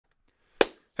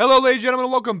Hello, ladies and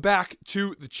gentlemen, welcome back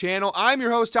to the channel. I'm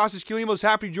your host, Tassis Kilimos.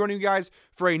 Happy to join you guys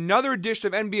for another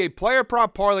edition of NBA Player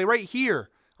Prop Parlay right here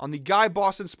on the Guy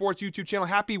Boston Sports YouTube channel.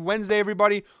 Happy Wednesday,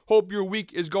 everybody. Hope your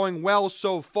week is going well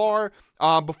so far.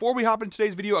 Before we hop into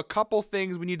today's video, a couple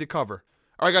things we need to cover.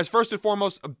 All right, guys, first and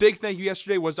foremost, a big thank you.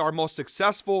 Yesterday was our most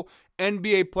successful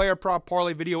NBA Player Prop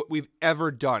Parlay video we've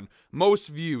ever done. Most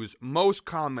views, most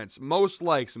comments, most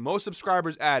likes, most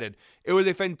subscribers added. It was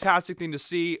a fantastic thing to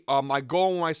see. My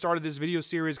goal when I started this video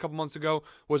series a couple months ago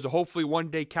was to hopefully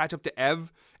one day catch up to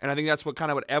Ev. And I think that's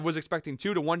what Ev was expecting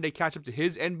too, to one day catch up to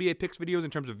his NBA picks videos in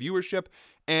terms of viewership.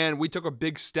 And we took a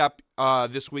big step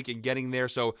this week in getting there.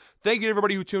 So thank you to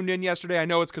everybody who tuned in yesterday. I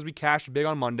know it's because we cashed big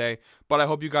on Monday, but I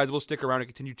hope you guys will stick around and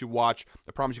continue to watch.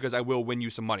 I promise you guys I will win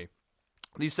you some money.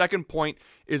 The second point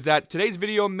is that today's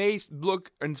video may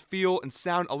look and feel and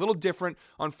sound a little different.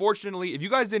 Unfortunately, if you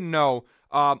guys didn't know,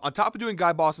 on top of doing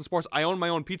Guy Boston Sports, I own my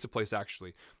own pizza place,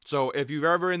 actually. So if you're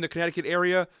ever in the Connecticut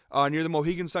area, near the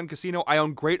Mohegan Sun Casino, I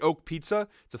own Great Oak Pizza.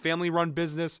 It's a family-run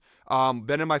business.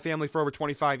 Been in my family for over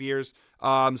 25 years.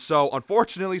 So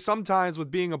unfortunately, sometimes with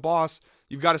being a boss,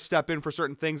 you've got to step in for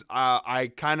certain things.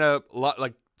 I kind of,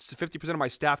 like 50% of my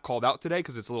staff called out today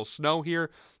because it's a little snow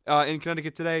here in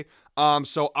Connecticut today.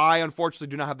 So I unfortunately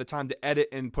do not have the time to edit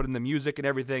and put in the music and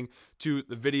everything to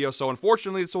the video. So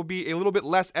unfortunately, this will be a little bit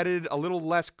less edited, a little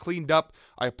less cleaned up.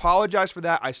 I apologize for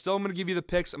that. I still am going to give you the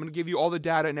picks. I'm going to give you all the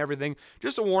data and everything.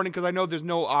 Just a warning, because I know there's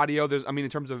no audio. In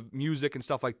terms of music and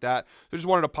stuff like that. So just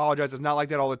wanted to apologize. It's not like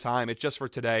that all the time. It's just for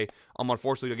today.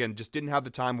 Unfortunately, again, just didn't have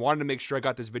the time. Wanted to make sure I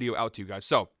got this video out to you guys.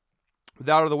 So with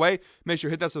that out of the way, make sure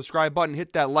you hit that subscribe button,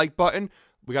 hit that like button.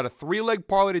 We got a 3-leg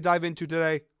parlay to dive into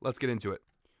today. Let's get into it.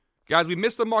 Guys, we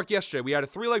missed the mark yesterday. We had a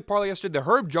 3-leg parlay yesterday. The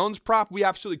Herb Jones prop, we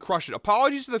absolutely crushed it.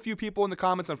 Apologies to the few people in the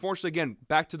comments. Unfortunately, again,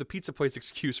 back to the pizza place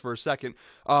excuse for a second.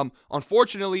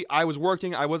 Unfortunately, I was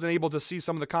working. I wasn't able to see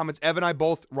some of the comments. Ev and I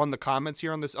both run the comments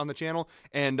here on the channel,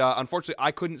 and unfortunately,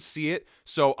 I couldn't see it.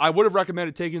 So I would have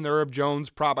recommended taking the Herb Jones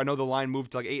prop. I know the line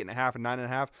moved to like 8.5 and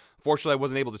 9.5. Fortunately, I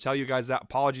wasn't able to tell you guys that.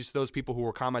 Apologies to those people who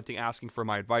were commenting, asking for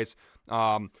my advice.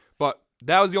 But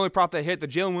that was the only prop that hit. The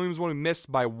Jalen Williams one we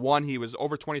missed by 1. He was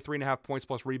over 23.5 points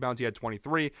plus rebounds. He had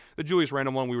 23. The Julius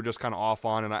Randle one we were just kind of off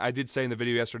on. And I did say in the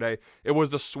video yesterday, it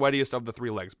was the sweatiest of the 3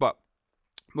 legs. But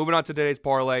moving on to today's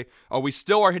parlay, we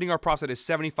still are hitting our props at a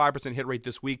 75% hit rate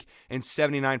this week and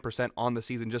 79% on the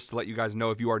season. Just to let you guys know,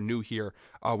 if you are new here,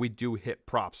 we do hit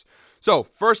props. So,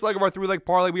 first leg of our 3-leg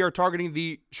parlay, we are targeting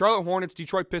the Charlotte Hornets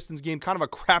Detroit Pistons game, kind of a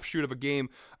crapshoot of a game.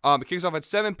 It kicks off at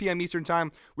 7 p.m. Eastern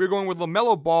time. We're going with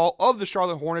LaMelo Ball of the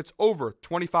Charlotte Hornets over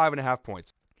 25.5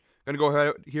 points. Going to go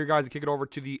ahead here, guys, and kick it over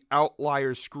to the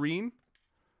outlier screen.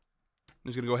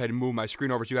 I'm just going to go ahead and move my screen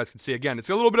over so you guys can see. Again,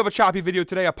 it's a little bit of a choppy video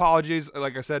today. Apologies.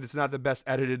 Like I said, it's not the best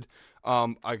edited.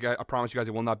 I promise you guys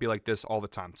it will not be like this all the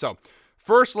time. So,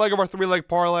 first leg of our 3-leg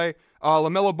parlay,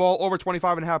 LaMelo Ball over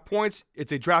 25.5 points.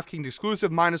 It's a DraftKings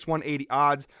exclusive, minus 180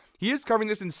 odds. He is covering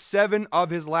this in 7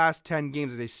 of his last 10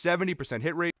 games. It's a 70%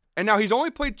 hit rate. And now he's only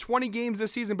played 20 games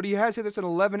this season, but he has hit this in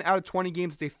 11 out of 20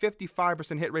 games. It's a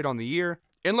 55% hit rate on the year.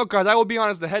 And look, guys, I will be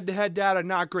honest, the head-to-head data,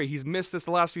 not great. He's missed this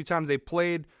the last few times they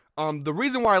played. The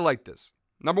reason why I like this,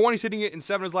 number one, he's hitting it in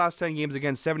 7 of his last 10 games.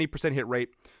 Again, 70% hit rate.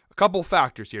 A couple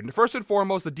factors here. First and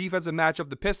foremost, the defensive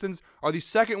matchup. The Pistons are the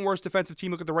second worst defensive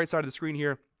team. Look at the right side of the screen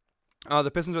here.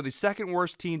 The Pistons are the second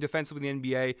worst team defensively in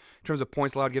the NBA in terms of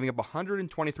points allowed, giving up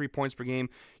 123 points per game.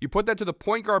 You put that to the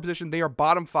point guard position, they are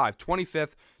bottom 5,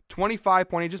 25th,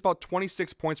 25.8, just about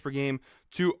 26 points per game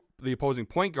to the opposing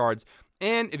point guards.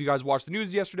 And if you guys watched the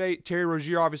news yesterday, Terry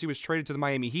Rozier obviously was traded to the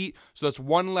Miami Heat, so that's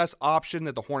one less option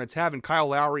that the Hornets have, and Kyle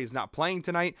Lowry is not playing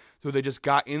tonight, who they just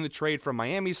got in the trade from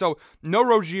Miami. So no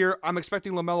Rozier. I'm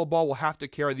expecting LaMelo Ball will have to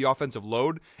carry the offensive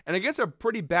load. And against a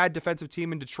pretty bad defensive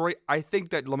team in Detroit, I think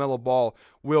that LaMelo Ball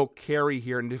will carry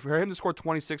here. And for him to score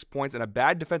 26 points in a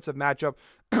bad defensive matchup,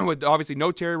 with obviously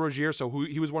no Terry Rozier, so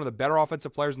he was one of the better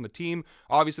offensive players on the team.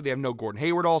 Obviously, they have no Gordon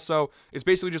Hayward also. It's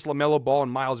basically just LaMelo Ball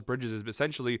and Miles Bridges is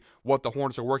essentially what the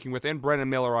Hornets are working with, and Brandon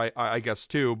Miller, I guess,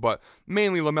 too. But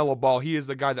mainly LaMelo Ball. He is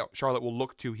the guy that Charlotte will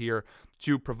look to here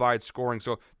to provide scoring.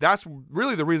 So that's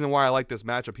really the reason why I like this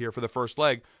matchup here for the first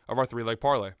leg of our 3-leg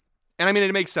parlay. And I mean,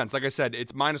 it makes sense. Like I said,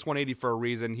 it's minus 180 for a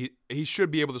reason. He should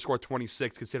be able to score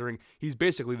 26, considering he's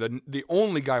basically the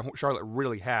only guy Charlotte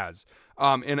really has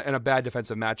in a bad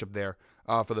defensive matchup there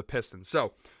for the Pistons.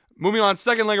 So, moving on,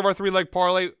 second leg of our 3-leg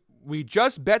parlay. We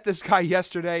just bet this guy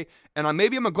yesterday, and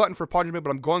maybe I'm a glutton for punishment, but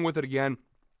I'm going with it again.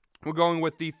 We're going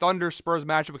with the Thunder-Spurs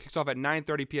matchup. It kicks off at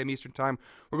 9:30 p.m. Eastern time.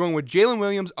 We're going with Jalen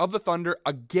Williams of the Thunder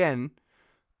again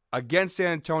against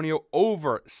San Antonio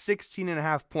over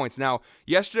 16.5 points. Now,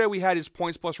 yesterday we had his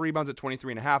points plus rebounds at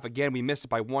 23.5. Again, we missed it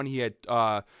by one. He had,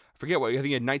 I think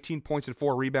he had 19 points and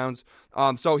 4 rebounds.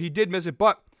 So he did miss it,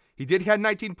 but he did have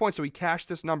 19 points, so he cashed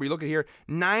this number. You look at here,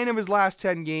 9 of his last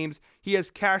 10 games, he has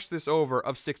cashed this over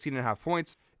of 16.5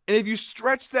 points. And if you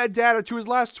stretch that data to his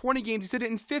last 20 games, he's hit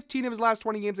it in 15 of his last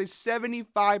 20 games, a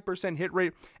 75% hit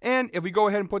rate. And if we go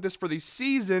ahead and put this for the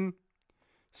season,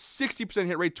 60%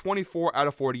 hit rate, 24 out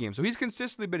of 40 games. So he's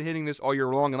consistently been hitting this all year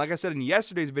long. And like I said in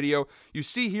yesterday's video, you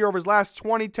see here over his last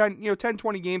 20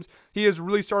 games, he has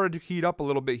really started to heat up a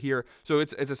little bit here. So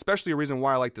it's especially a reason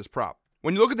why I like this prop.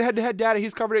 When you look at the head-to-head data,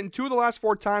 he's covered it in 2 of the last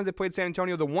 4 times they played San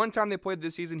Antonio. The one time they played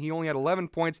this season, he only had 11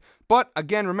 points. But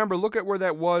again, remember, look at where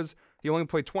that was. He only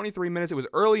played 23 minutes. It was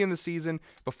early in the season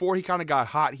before he kind of got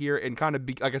hot here and kind of,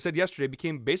 like I said yesterday,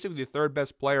 became basically the 3rd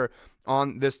best player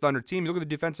on this Thunder team. You look at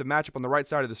the defensive matchup on the right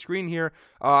side of the screen here.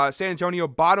 San Antonio,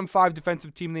 bottom 5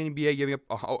 defensive team in the NBA, giving up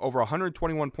over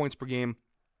 121 points per game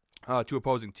to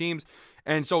opposing teams.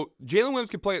 And so Jalen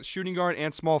Williams can play at shooting guard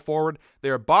and small forward. They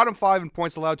are bottom 5 in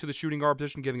points allowed to the shooting guard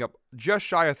position, giving up just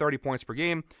shy of 30 points per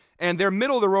game. And they're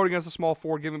middle of the road against the small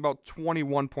forward, giving about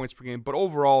 21 points per game. But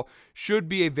overall, should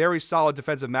be a very solid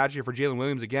defensive match here for Jalen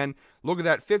Williams. Again, look at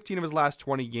that, 15 of his last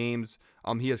 20 games,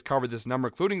 he has covered this number,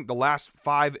 including the last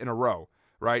 5 in a row,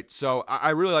 right? So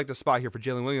I really like the spot here for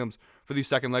Jalen Williams for the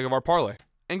second leg of our parlay.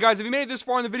 And guys, if you made it this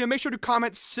far in the video, make sure to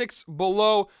comment 6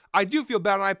 below. I do feel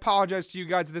bad, and I apologize to you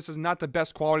guys if this is not the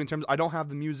best quality in terms of I don't have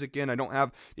the music in, I don't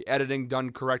have the editing done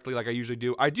correctly like I usually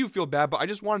do. I do feel bad, but I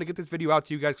just wanted to get this video out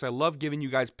to you guys because I love giving you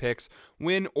guys picks,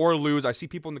 win or lose. I see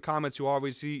people in the comments who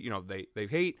obviously, you know, they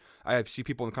hate. I see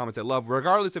people in the comments that love.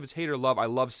 Regardless if it's hate or love, I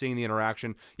love seeing the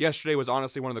interaction. Yesterday was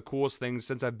honestly one of the coolest things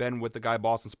since I've been with the Guy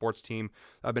Boston Sports team.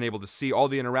 I've been able to see all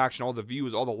the interaction, all the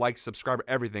views, all the likes, subscriber,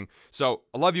 everything. So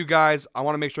I love you guys. I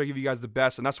want to make sure I give you guys the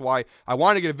best, and that's why I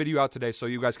wanted to get a video out today so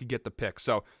you guys could get the pick.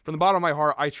 So from the bottom of my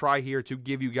heart, I try here to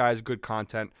give you guys good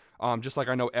content, just like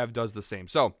I know Ev does the same.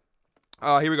 So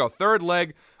here we go. 3rd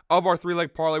leg of our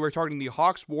 3-leg parlay. We're targeting the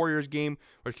Hawks-Warriors game,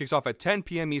 which kicks off at 10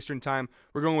 p.m. Eastern time.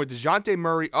 We're going with DeJounte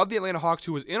Murray of the Atlanta Hawks,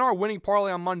 who was in our winning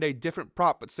parlay on Monday. Different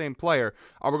prop, but same player.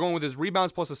 We're going with his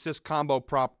rebounds plus assists combo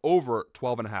prop over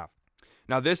 12.5.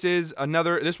 Now, this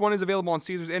one is available on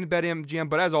Caesars and BetMGM,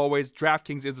 but as always,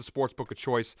 DraftKings is the sportsbook of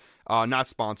choice, not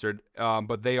sponsored,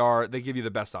 but they give you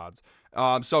the best odds.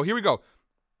 So here we go.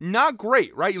 Not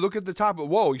great, right? You look at the top,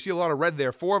 whoa, you see a lot of red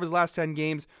there. 4 of his last 10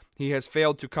 games, he has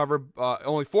failed to cover,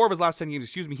 only 4 of his last 10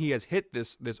 games, he has hit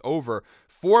this over.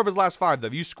 4 of his last 5, though.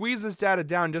 If you squeeze this data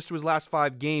down just to his last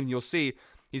 5 games, you'll see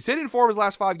he's hit in 4 of his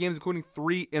last 5 games, including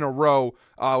 3 in a row,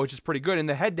 which is pretty good. In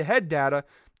the head-to-head data,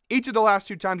 each of the last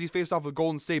 2 times he faced off with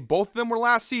Golden State, both of them were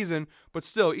last season, but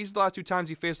still, each of the last 2 times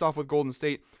he faced off with Golden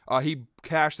State, he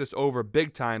cashed this over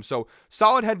big time. So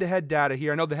solid head-to-head data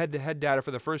here. I know the head-to-head data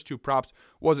for the first 2 props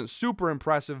wasn't super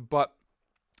impressive, but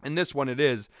in this one it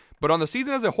is. But on the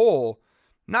season as a whole,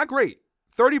 not great.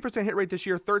 30% hit rate this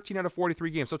year, 13 out of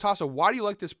 43 games. So, Tasso, why do you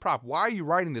like this prop? Why are you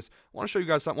writing this? I want to show you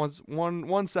guys something.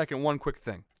 One quick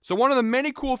thing. So, one of the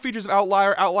many cool features of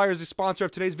Outlier is the sponsor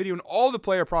of today's video, and all the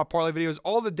player prop parlay videos,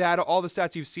 all the data, all the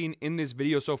stats you've seen in this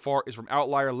video so far is from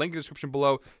Outlier. Link in the description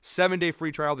below. 7-day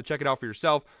free trial to check it out for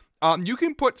yourself. You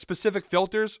can put specific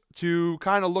filters to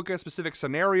kind of look at specific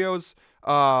scenarios.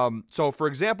 So, for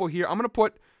example, here, I'm going to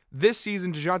put this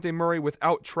season DeJounte Murray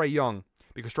without Trae Young,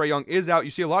 because Trae Young is out. You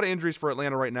see a lot of injuries for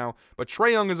Atlanta right now, but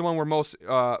Trae Young is the one we're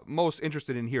most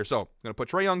interested in here. So I'm going to put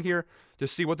Trae Young here to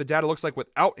see what the data looks like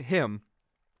without him.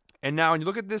 And now when you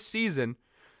look at this season,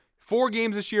 4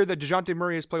 games this year that DeJounte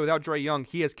Murray has played without Trae Young,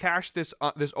 he has cashed this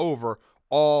over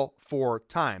all 4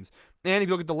 times. And if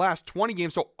you look at the last 20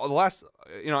 games, so the last,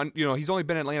 he's only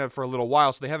been in Atlanta for a little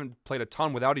while, so they haven't played a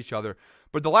ton without each other.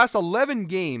 But the last 11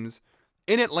 games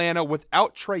in Atlanta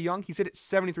without Trae Young, he's hit it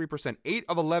 73%. 8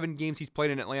 of 11 games he's played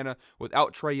in Atlanta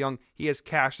without Trae Young, he has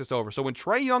cashed this over. So when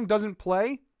Trae Young doesn't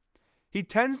play, he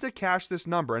tends to cash this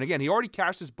number. And again, he already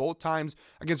cashed this both times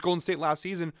against Golden State last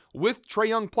season with Trae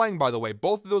Young playing, by the way.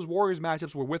 Both of those Warriors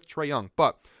matchups were with Trae Young.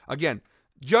 But again,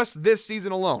 just this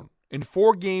season alone, in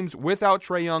 4 games without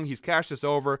Trae Young, he's cashed this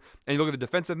over. And you look at the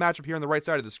defensive matchup here on the right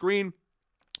side of the screen,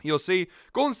 you'll see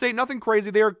Golden State, nothing crazy.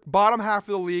 They're bottom half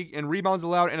of the league in rebounds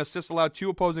allowed and assists allowed to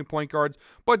opposing point guards.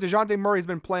 But DeJounte Murray has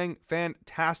been playing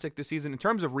fantastic this season in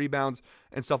terms of rebounds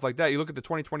and stuff like that. You look at the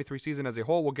 2023 season as a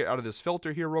whole. We'll get out of this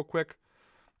filter here real quick.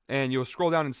 And you'll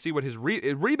scroll down and see what his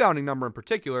rebounding number in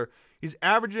particular. He's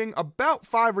averaging about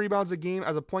 5 rebounds a game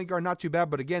as a point guard. Not too bad.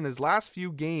 But again, his last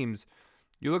few games,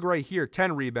 you look right here,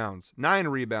 10 rebounds, 9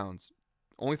 rebounds,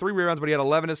 only 3 rebounds, but he had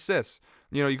 11 assists.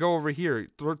 You know, you go over here,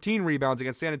 13 rebounds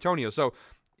against San Antonio. So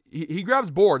he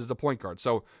grabs boards as a point guard.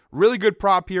 So really good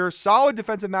prop here. Solid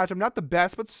defensive matchup. Not the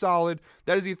best, but solid.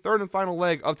 That is the third and final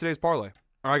leg of today's parlay.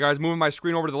 All right, guys, moving my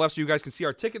screen over to the left so you guys can see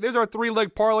our ticket. There's our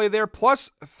 3-leg parlay there,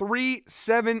 plus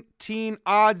 317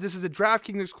 odds. This is a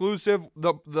DraftKings exclusive.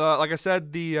 Like I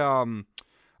said, I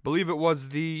believe it was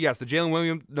the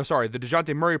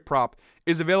DeJounte Murray prop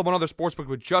is available on other sportsbooks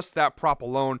with just that prop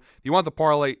alone. If you want the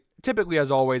parlay, typically,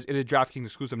 as always, it is DraftKings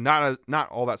exclusive. Not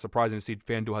all that surprising to see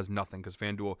FanDuel has nothing, because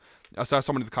FanDuel, I saw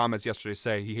someone in the comments yesterday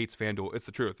say he hates FanDuel. It's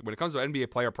the truth. When it comes to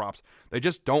NBA player props, they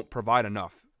just don't provide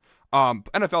enough.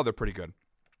 NFL, they're pretty good.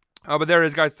 But there it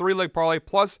is, guys. 3-leg parlay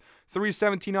plus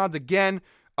 317 odds. Again,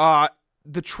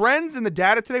 the trends in the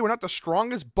data today were not the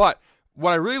strongest, but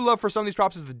what I really love for some of these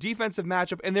props is the defensive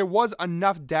matchup, and there was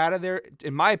enough data there,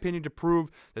 in my opinion, to prove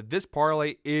that this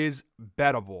parlay is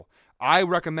bettable. I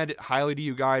recommend it highly to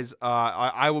you guys.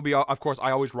 I will be, of course, I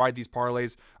always ride these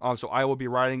parlays, so I will be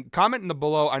riding. Comment in the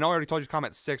below. I know I already told you to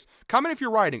comment 6. Comment if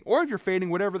you're riding or if you're fading,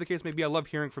 whatever the case may be. I love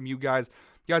hearing from you guys.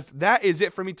 Guys, that is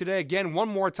it for me today. Again, one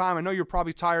more time, I know you're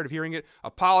probably tired of hearing it.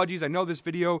 Apologies. I know this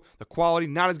video, the quality,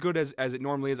 not as good as it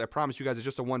normally is. I promise you guys it's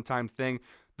just a one-time thing.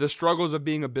 The struggles of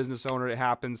being a business owner, it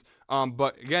happens.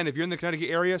 But again, if you're in the Connecticut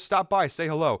area, stop by, say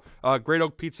hello. Great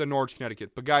Oak Pizza, Norwich,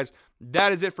 Connecticut. But guys,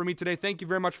 that is it for me today. Thank you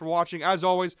very much for watching. As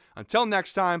always, until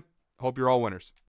next time, hope you're all winners.